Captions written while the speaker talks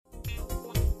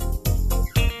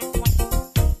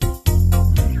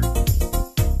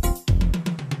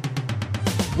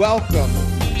Welcome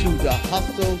to the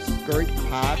Hustle Skirt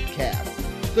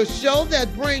Podcast, the show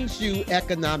that brings you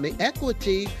economic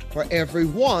equity for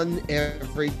everyone,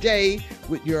 every day,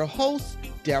 with your host,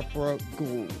 Deborah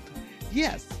Gould.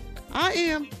 Yes, I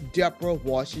am Deborah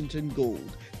Washington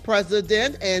Gould,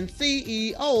 President and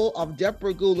CEO of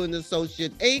Deborah Gould and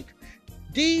Associate Inc.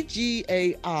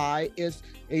 DGAI is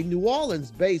a New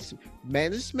Orleans-based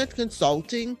management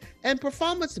consulting and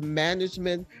performance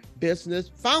management business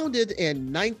founded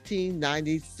in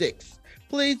 1996.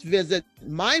 Please visit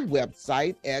my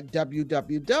website at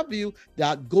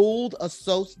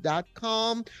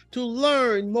www.gouldassociates.com to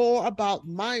learn more about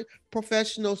my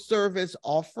professional service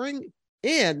offering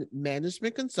in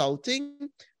management consulting,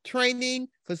 training,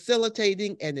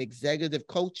 facilitating, and executive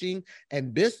coaching,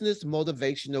 and business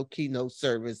motivational keynote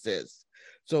services.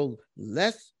 So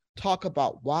let's talk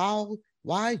about why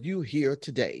you're here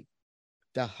today.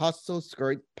 The Hustle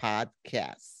Skirt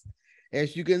Podcast.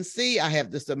 As you can see, I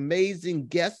have this amazing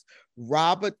guest,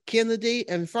 Robert Kennedy,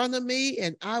 in front of me,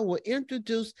 and I will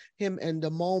introduce him in a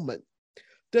moment.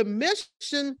 The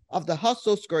mission of the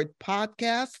Hustle Skirt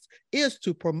Podcast is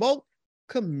to promote,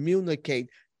 communicate,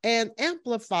 and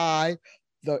amplify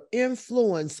the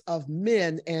influence of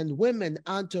men and women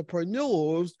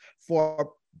entrepreneurs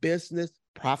for business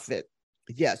profit.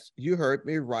 Yes, you heard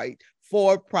me right,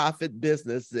 for-profit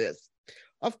businesses.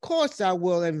 Of course, I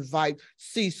will invite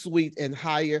C-suite and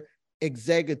higher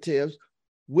executives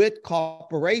with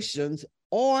corporations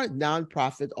or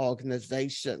nonprofit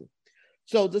organizations.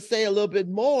 So to say a little bit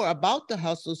more about the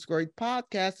Hustle Skirt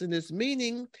Podcast and its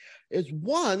meaning is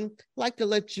one, like to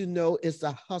let you know, it's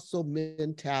a hustle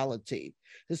mentality.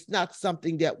 It's not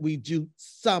something that we do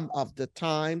some of the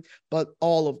time, but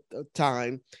all of the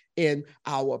time in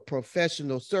our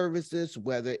professional services,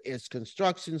 whether it's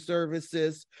construction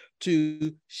services,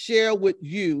 to share with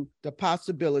you the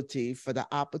possibility for the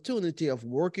opportunity of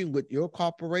working with your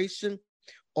corporation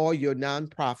or your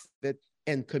nonprofit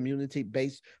and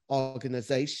community-based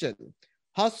organization.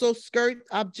 Hustle Skirt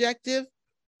objective,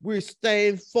 we're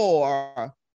staying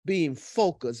for being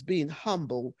focused, being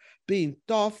humble, being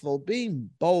thoughtful, being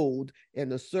bold in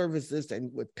the services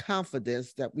and with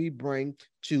confidence that we bring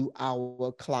to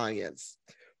our clients.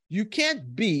 You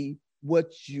can't be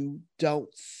what you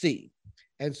don't see.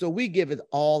 And so we give it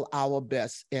all our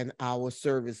best in our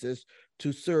services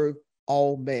to serve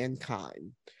all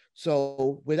mankind.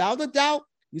 So without a doubt,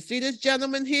 you see this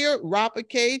gentleman here, Robert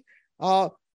Kennedy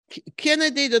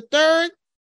III.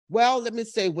 Well, let me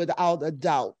say without a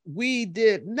doubt, we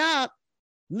did not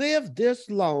live this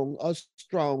long or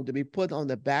strong to be put on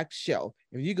the back shelf.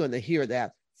 And you're going to hear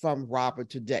that from Robert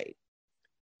today.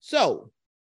 So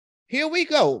here we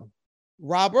go.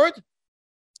 Robert,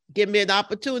 give me an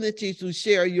opportunity to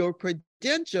share your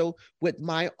credential with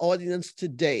my audience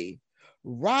today.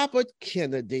 Robert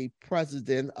Kennedy,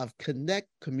 president of Kennetik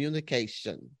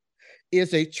Communications,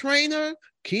 is a trainer,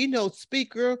 keynote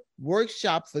speaker,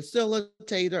 workshop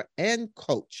facilitator, and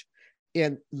coach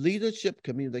in leadership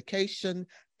communication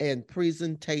and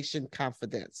presentation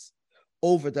confidence.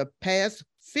 Over the past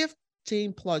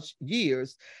 15 plus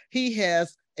years, he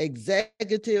has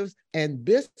executives and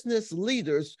business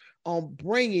leaders on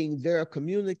bringing their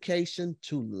communication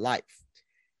to life.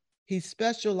 He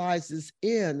specializes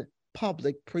in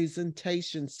public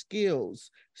presentation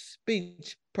skills,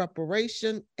 speech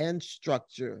preparation and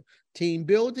structure, team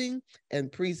building and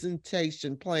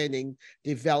presentation planning,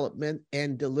 development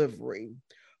and delivery.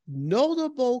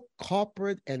 Notable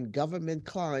corporate and government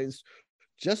clients,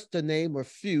 just to name a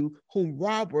few, whom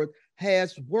Robert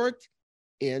has worked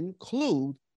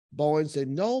include Barnes &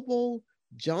 Noble,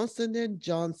 Johnson &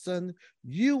 Johnson,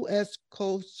 U.S.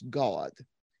 Coast Guard.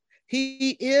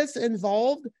 He is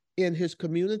involved in his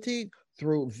community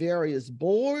through various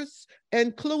boards,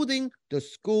 including the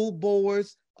School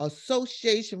Boards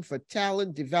Association for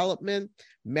Talent Development,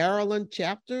 Maryland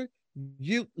chapter,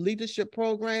 youth leadership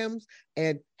programs,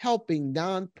 and helping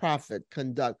nonprofit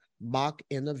conduct mock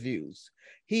interviews.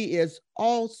 He is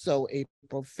also a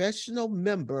professional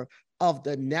member of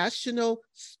the National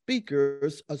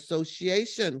Speakers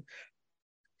Association.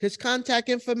 His contact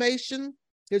information,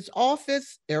 his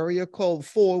office, area code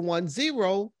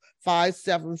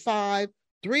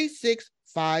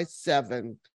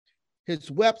 410-575-3657.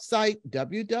 His website,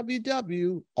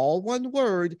 www, all one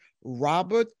word,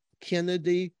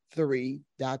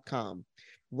 robertkennedy3.com.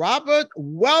 Robert,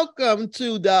 welcome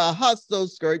to the Hustle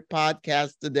Skirt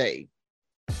Podcast today.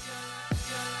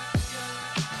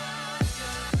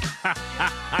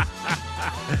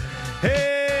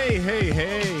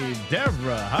 Hey,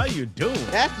 Deborah, How you doing?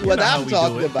 That's You what know how I'm we do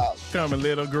talking it. about. Come a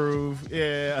little groove.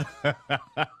 Yeah. I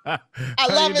How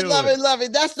you love it, love doing? it, love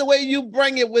it. That's the way you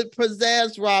bring it with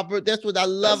pizzazz, Robert. That's what I That's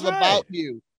love right. about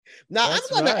you. Now, That's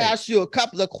I'm going to right. ask you a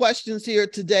couple of questions here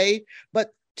today, but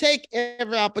take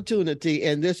every opportunity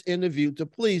in this interview to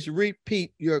please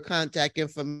repeat your contact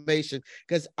information.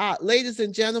 Because, ladies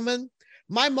and gentlemen,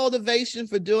 my motivation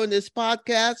for doing this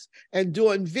podcast and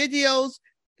doing videos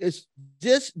is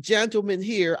this gentleman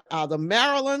here out of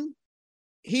Maryland.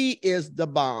 He is the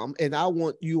bomb. And I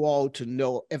want you all to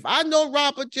know, if I know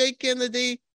Robert J.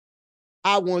 Kennedy,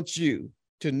 I want you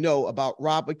to know about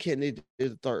Robert Kennedy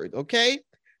III. Okay.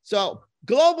 So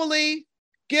globally,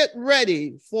 get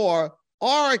ready for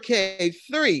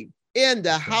RK3 in the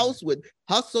That's right. house with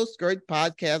Hustle Skirt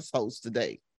podcast host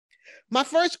today. My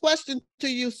first question to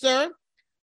you, sir,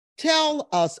 tell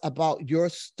us about your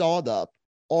startup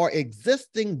or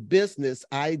existing business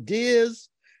ideas.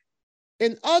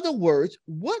 In other words,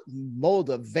 what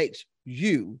motivates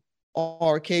you,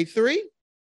 RK3?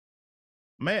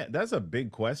 Man, that's a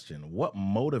big question. What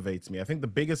motivates me? I think the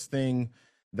biggest thing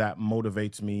that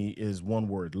motivates me is one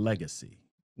word: legacy.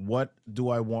 What do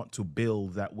I want to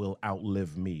build that will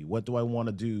outlive me? What do I want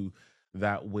to do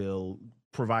that will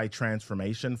provide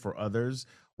transformation for others?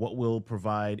 What will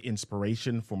provide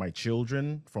inspiration for my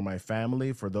children, for my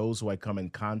family, for those who I come in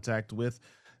contact with?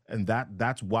 And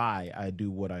that's why I do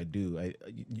what I do.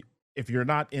 If you're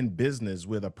not in business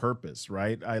with a purpose,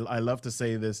 right? I love to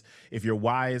say this: if your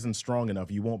why isn't strong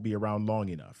enough, you won't be around long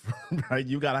enough, right?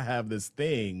 You got to have this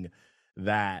thing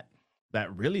that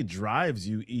really drives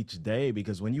you each day,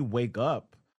 because when you wake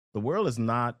up, the world is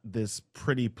not this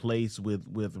pretty place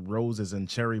with roses and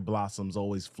cherry blossoms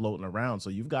always floating around. So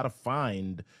you've got to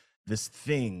find this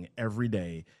thing every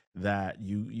day that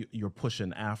you're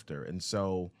pushing after. And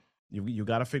so you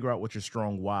got to figure out what your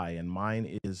strong why, and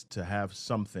mine is to have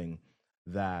something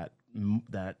that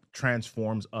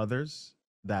transforms others,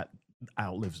 that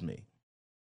outlives me.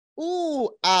 Ooh,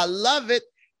 I love it.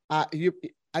 You,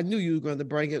 I knew you were going to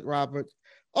bring it, Robert.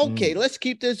 Okay, Mm, let's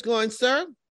keep this going, sir.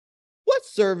 What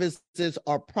services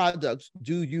or products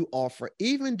do you offer?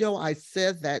 Even though I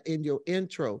said that in your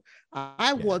intro,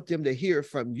 I yeah. want them to hear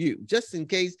from you, just in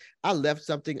case I left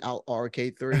something out,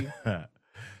 RK3.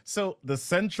 So the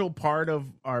central part of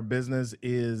our business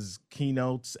is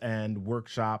keynotes and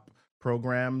workshop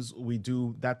programs. We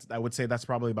do that. I would say that's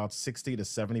probably about 60 to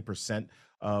 70%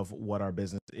 of what our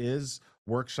business is.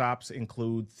 Workshops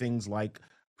include things like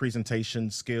presentation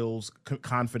skills,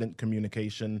 confident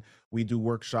communication. We do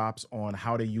workshops on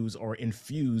how to use or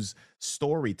infuse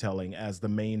storytelling as the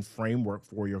main framework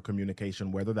for your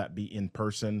communication, whether that be in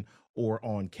person or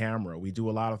on camera. We do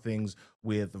a lot of things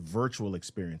with virtual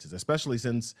experiences, especially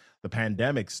since the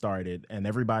pandemic started and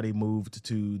everybody moved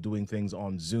to doing things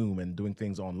on Zoom and doing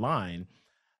things online.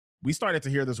 We started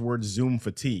to hear this word Zoom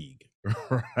fatigue,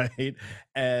 right?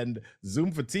 And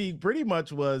Zoom fatigue pretty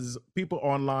much was people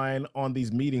online on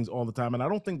these meetings all the time. And I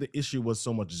don't think the issue was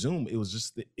so much Zoom. It was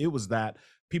just, it was that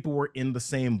people were in the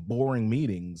same boring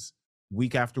meetings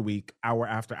week after week, hour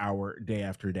after hour, day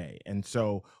after day. And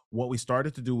so what we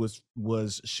started to do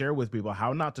was share with people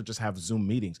how not to just have Zoom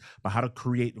meetings, but how to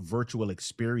create virtual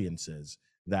experiences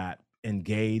that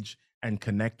engage and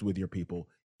connect with your people,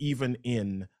 even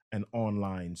in an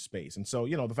online space. And so,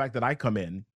 the fact that I come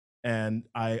in and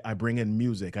I bring in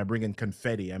music, I bring in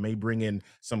confetti, I may bring in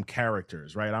some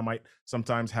characters, right? I might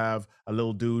sometimes have a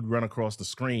little dude run across the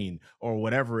screen or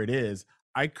whatever it is.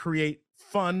 I create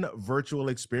fun virtual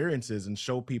experiences and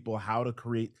show people how to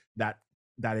create that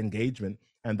engagement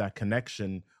and that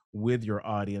connection with your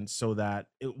audience, so that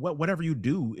whatever you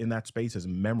do in that space is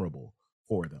memorable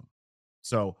for them.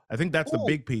 So I think that's the Ooh,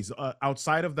 big piece.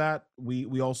 Outside of that,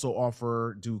 we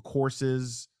also do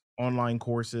courses, online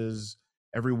courses.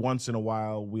 Every once in a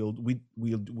while, we'll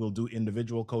do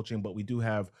individual coaching, but we do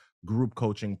have group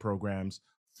coaching programs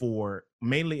for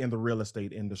mainly in the real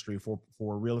estate industry, for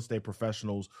real estate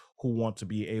professionals who want to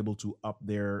be able to up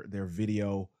their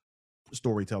video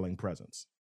storytelling presence.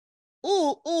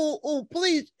 ooh, ooh, ooh,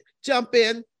 please jump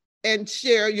in and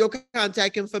share your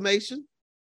contact information.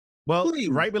 Well, Please.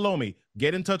 right below me,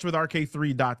 get in touch with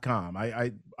rk3.com.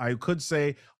 I could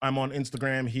say I'm on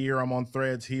Instagram here, I'm on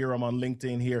Threads here, I'm on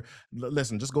LinkedIn here.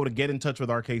 Listen, just go to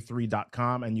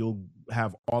getintouchwithrk3.com and you'll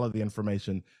have all of the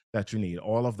information that you need.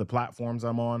 All of the platforms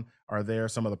I'm on are there.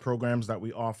 Some of the programs that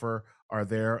we offer are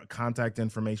there. Contact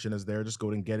information is there. Just go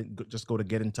to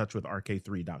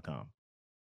getintouchwithrk3.com.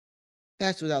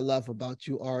 That's what I love about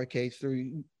you,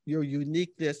 RK3. your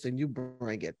uniqueness and you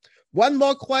bring it. One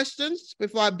more question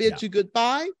before I bid you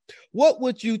goodbye. What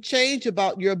would you change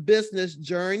about your business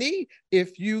journey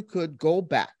if you could go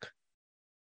back?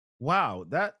 Wow,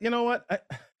 that, you know what?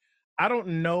 I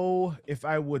don't know if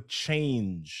I would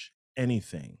change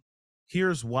anything.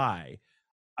 Here's why.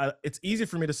 It's easy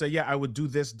for me to say, yeah, I would do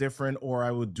this different or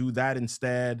I would do that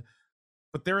instead.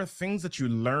 But there are things that you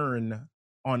learn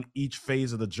on each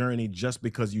phase of the journey just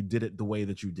because you did it the way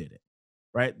that you did it,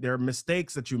 right? There are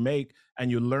mistakes that you make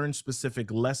and you learn specific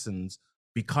lessons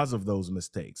because of those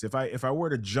mistakes. If I were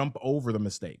to jump over the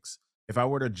mistakes, if I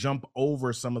were to jump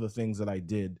over some of the things that I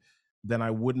did, then I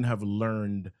wouldn't have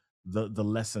learned the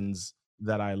lessons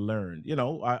that I learned. You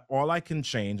know, all I can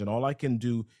change and all I can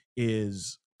do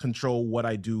is control what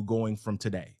I do going from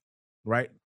today, right?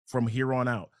 From here on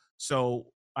out. So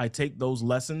I take those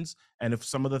lessons, and if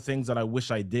some of the things that I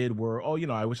wish I did were, oh, you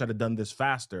know, I wish I'd have done this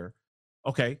faster.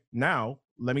 Okay, now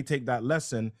let me take that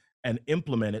lesson and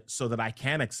implement it so that I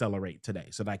can accelerate today,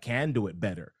 so that I can do it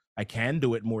better. I can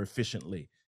do it more efficiently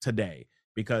today,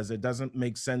 because it doesn't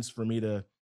make sense for me to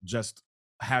just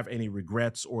have any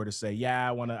regrets or to say,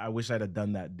 yeah, I wish I'd have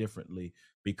done that differently,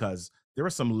 because there are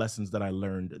some lessons that I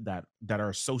learned that are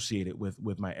associated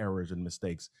with my errors and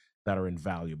mistakes that are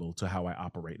invaluable to how I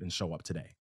operate and show up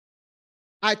today.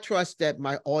 I trust that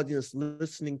my audience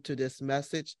listening to this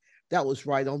message, that was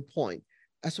right on point.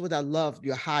 That's what I love,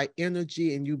 your high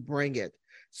energy, and you bring it.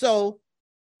 So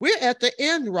we're at the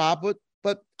end, Robert,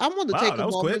 but I want to take a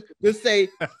moment to say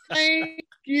thank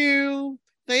you.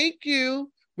 Thank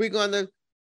you. We're going to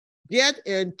get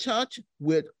in touch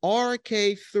with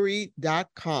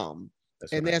rk3.com.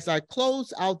 And as I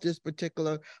close out this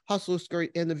particular Hustle Skirt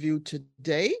interview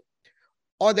today,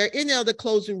 are there any other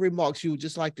closing remarks you would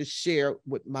just like to share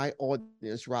with my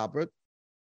audience, Robert?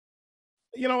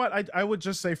 You know what? I would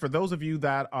just say, for those of you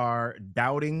that are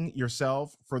doubting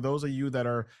yourself, for those of you that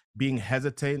are being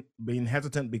hesitant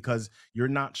because you're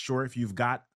not sure if you've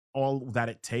got all that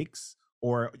it takes,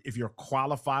 or if you're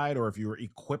qualified, or if you're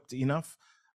equipped enough,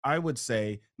 I would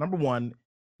say, number one,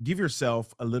 give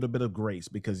yourself a little bit of grace,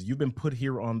 because you've been put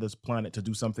here on this planet to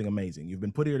do something amazing. You've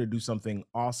been put here to do something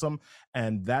awesome.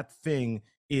 And that thing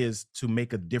is to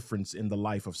make a difference in the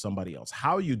life of somebody else.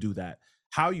 How you do that,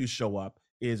 how you show up,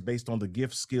 is based on the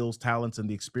gifts, skills, talents, and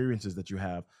the experiences that you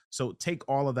have. So take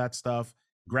all of that stuff,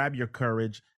 grab your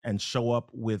courage, and show up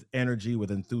with energy,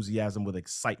 with enthusiasm, with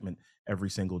excitement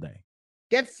every single day.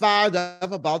 Get fired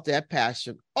up about that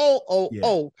passion.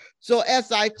 Oh. So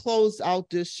as I close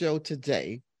out this show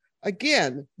today,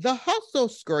 again, the Hustle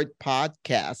Skirt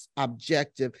podcast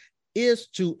objective is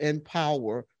to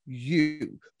empower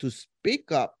you to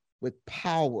speak up with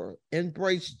power,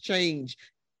 embrace change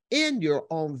in your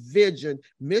own vision,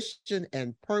 mission,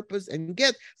 and purpose, and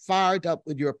get fired up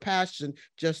with your passion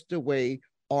just the way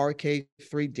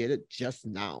RK3 did it just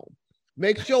now.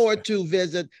 Make sure to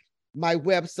visit my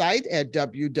website at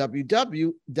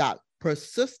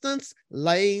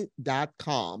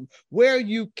www.persistencelane.com, where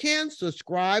you can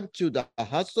subscribe to the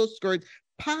Hustle Skirt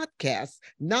podcast,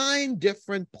 9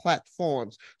 different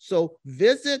platforms. So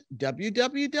visit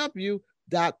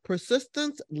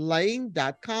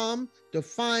www.persistencelane.com to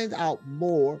find out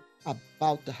more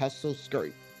about the Hustle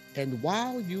Skirt. And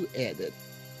while you edit,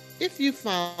 if you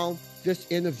found this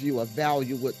interview of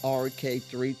value with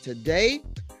RK3 today,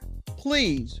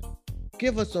 please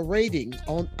give us a rating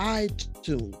on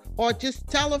iTunes, or just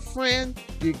tell a friend.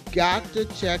 You got to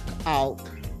check out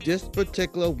this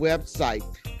particular website.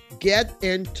 Get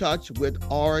in touch with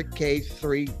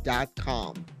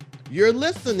rk3.com. You're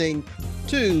listening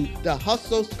to the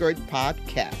Hustle Skirt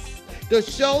podcast, the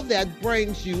show that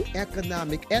brings you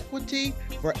economic equity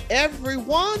for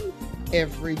everyone,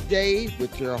 every day,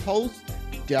 with your host,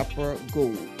 Deborah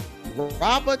Gould.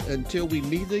 Robert, until we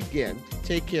meet again,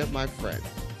 take care, my friend.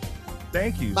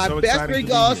 Thank you. My best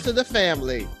regards to the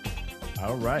family.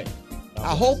 All right.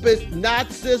 I hope it's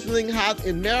not sizzling hot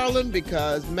in Maryland,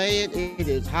 because, man, it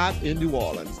is hot in New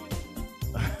Orleans.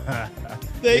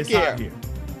 Take care. Yeah.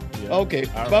 Okay.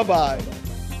 Bye-bye.